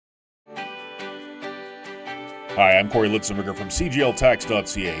Hi, I'm Corey Litzenberger from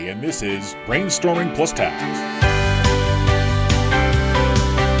CGLTax.ca, and this is Brainstorming Plus Tax.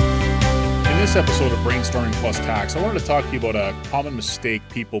 In this episode of Brainstorming Plus Tax, I wanted to talk to you about a common mistake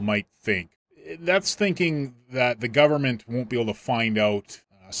people might think. That's thinking that the government won't be able to find out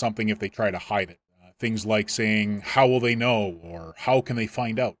something if they try to hide it. Things like saying, how will they know, or how can they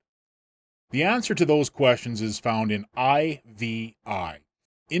find out? The answer to those questions is found in IVI,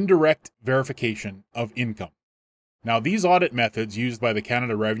 Indirect Verification of Income. Now, these audit methods used by the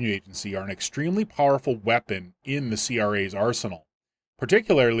Canada Revenue Agency are an extremely powerful weapon in the CRA's arsenal,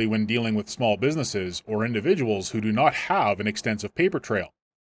 particularly when dealing with small businesses or individuals who do not have an extensive paper trail.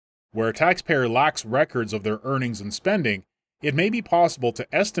 Where a taxpayer lacks records of their earnings and spending, it may be possible to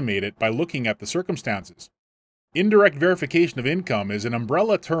estimate it by looking at the circumstances. Indirect verification of income is an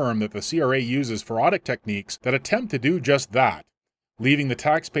umbrella term that the CRA uses for audit techniques that attempt to do just that, leaving the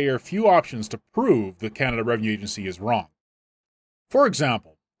taxpayer few options to prove the Canada Revenue Agency is wrong. For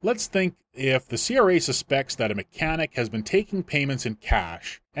example, let's think if the CRA suspects that a mechanic has been taking payments in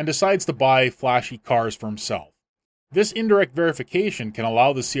cash and decides to buy flashy cars for himself. This indirect verification can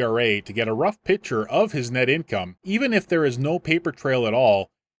allow the CRA to get a rough picture of his net income, even if there is no paper trail at all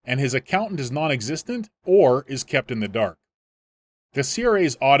and his accountant is non-existent or is kept in the dark. The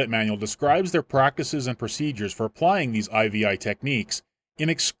CRA's audit manual describes their practices and procedures for applying these IVI techniques in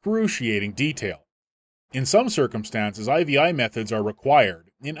excruciating detail. In some circumstances, IVI methods are required.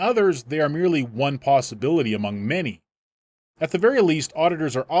 In others, they are merely one possibility among many. At the very least,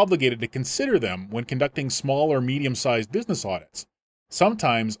 auditors are obligated to consider them when conducting small or medium-sized business audits.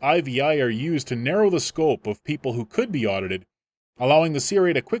 Sometimes IVI are used to narrow the scope of people who could be audited, allowing the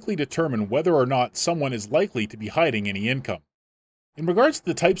CRA to quickly determine whether or not someone is likely to be hiding any income. In regards to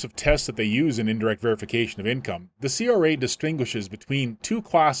the types of tests that they use in indirect verification of income, the CRA distinguishes between two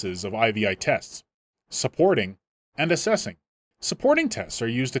classes of IVI tests: supporting and assessing. Supporting tests are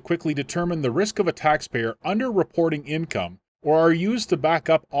used to quickly determine the risk of a taxpayer underreporting income or are used to back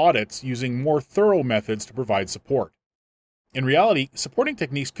up audits using more thorough methods to provide support. In reality, supporting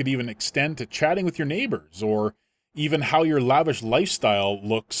techniques could even extend to chatting with your neighbors or even how your lavish lifestyle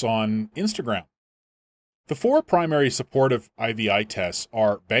looks on Instagram. The four primary supportive IVI tests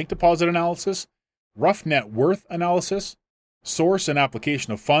are bank deposit analysis, rough net worth analysis, source and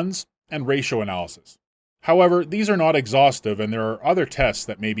application of funds, and ratio analysis. However, these are not exhaustive and there are other tests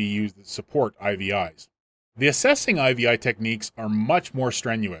that may be used to support IVIs. The assessing IVI techniques are much more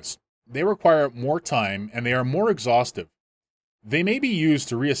strenuous. They require more time and they are more exhaustive. They may be used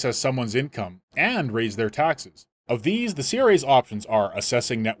to reassess someone's income and raise their taxes. Of these, the CRA's options are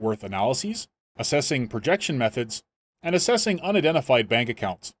assessing net worth analyses, assessing projection methods, and assessing unidentified bank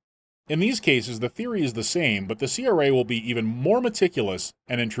accounts. In these cases, the theory is the same, but the CRA will be even more meticulous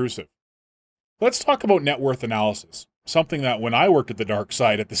and intrusive. Let's talk about net worth analysis, something that when I worked at the dark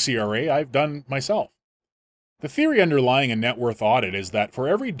side at the CRA, I've done myself. The theory underlying a net worth audit is that for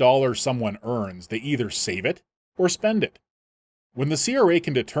every dollar someone earns, they either save it or spend it. When the CRA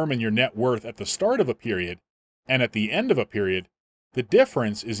can determine your net worth at the start of a period and at the end of a period, the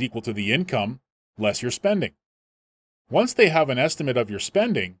difference is equal to the income less your spending. Once they have an estimate of your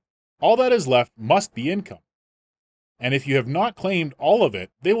spending, all that is left must be income. And if you have not claimed all of it,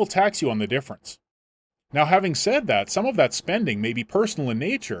 they will tax you on the difference. Now, having said that, some of that spending may be personal in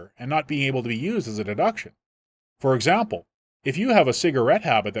nature and not being able to be used as a deduction. For example, if you have a cigarette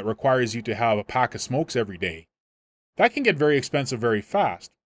habit that requires you to have a pack of smokes every day, that can get very expensive very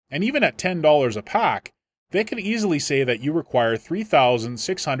fast. And even at $10 a pack, they could easily say that you require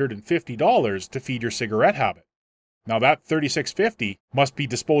 $3,650 to feed your cigarette habit. Now that $3,650 must be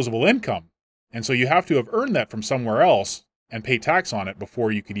disposable income, and so you have to have earned that from somewhere else and pay tax on it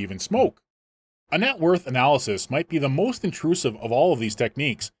before you could even smoke. A net worth analysis might be the most intrusive of all of these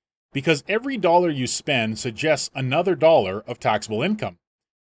techniques because every dollar you spend suggests another dollar of taxable income.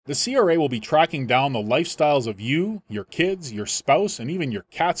 The CRA will be tracking down the lifestyles of you, your kids, your spouse, and even your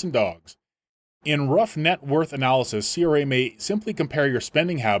cats and dogs. In rough net worth analysis, CRA may simply compare your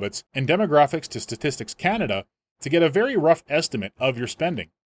spending habits and demographics to Statistics Canada to get a very rough estimate of your spending.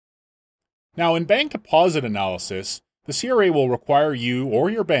 Now, in bank deposit analysis, the CRA will require you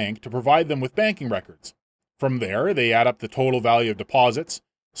or your bank to provide them with banking records. From there, they add up the total value of deposits,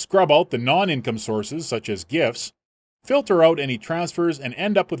 scrub out the non-income sources such as gifts, filter out any transfers, and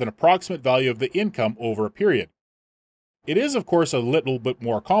end up with an approximate value of the income over a period. It is, of course, a little bit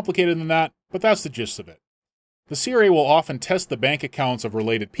more complicated than that, but that's the gist of it. The CRA will often test the bank accounts of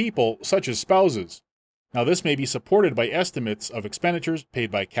related people, such as spouses. Now, this may be supported by estimates of expenditures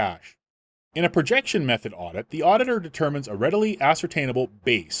paid by cash. In a projection method audit, the auditor determines a readily ascertainable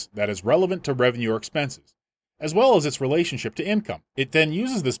base that is relevant to revenue or expenses. as well as its relationship to income. It then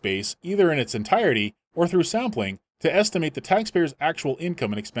uses this base, either in its entirety or through sampling, to estimate the taxpayer's actual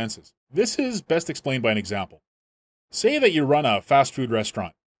income and expenses. This is best explained by an example. Say that you run a fast food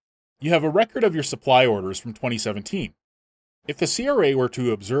restaurant. You have a record of your supply orders from 2017. If the CRA were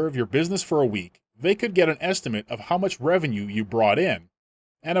to observe your business for a week, they could get an estimate of how much revenue you brought in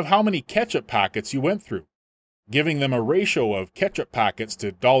and of how many ketchup packets you went through, giving them a ratio of ketchup packets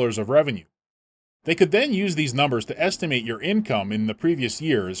to dollars of revenue. They could then use these numbers to estimate your income in the previous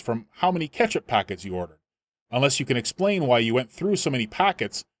years from how many ketchup packets you ordered, unless you can explain why you went through so many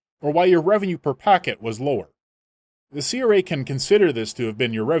packets or why your revenue per packet was lower. The CRA can consider this to have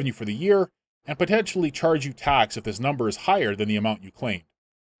been your revenue for the year and potentially charge you tax if this number is higher than the amount you claimed.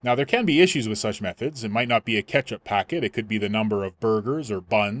 Now, there can be issues with such methods. It might not be a ketchup packet. It could be the number of burgers or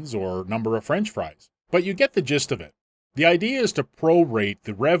buns or number of French fries. But you get the gist of it. The idea is to prorate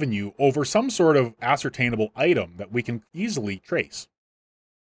the revenue over some sort of ascertainable item that we can easily trace.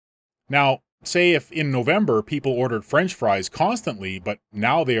 Now, say if in November people ordered French fries constantly, but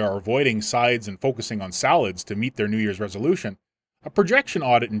now they are avoiding sides and focusing on salads to meet their New Year's resolution, a projection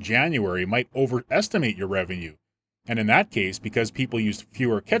audit in January might overestimate your revenue. And in that case, because people used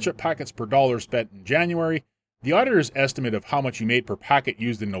fewer ketchup packets per dollar spent in January, the auditor's estimate of how much you made per packet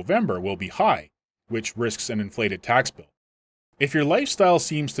used in November will be high, which risks an inflated tax bill. If your lifestyle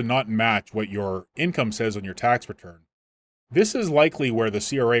seems to not match what your income says on your tax return, this is likely where the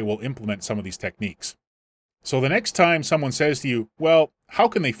CRA will implement some of these techniques. So the next time someone says to you, well, how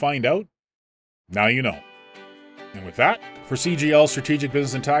can they find out? Now you know. And with that, for CGL Strategic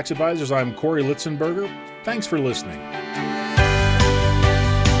Business and Tax Advisors, I'm Corey Litzenberger. Thanks for listening.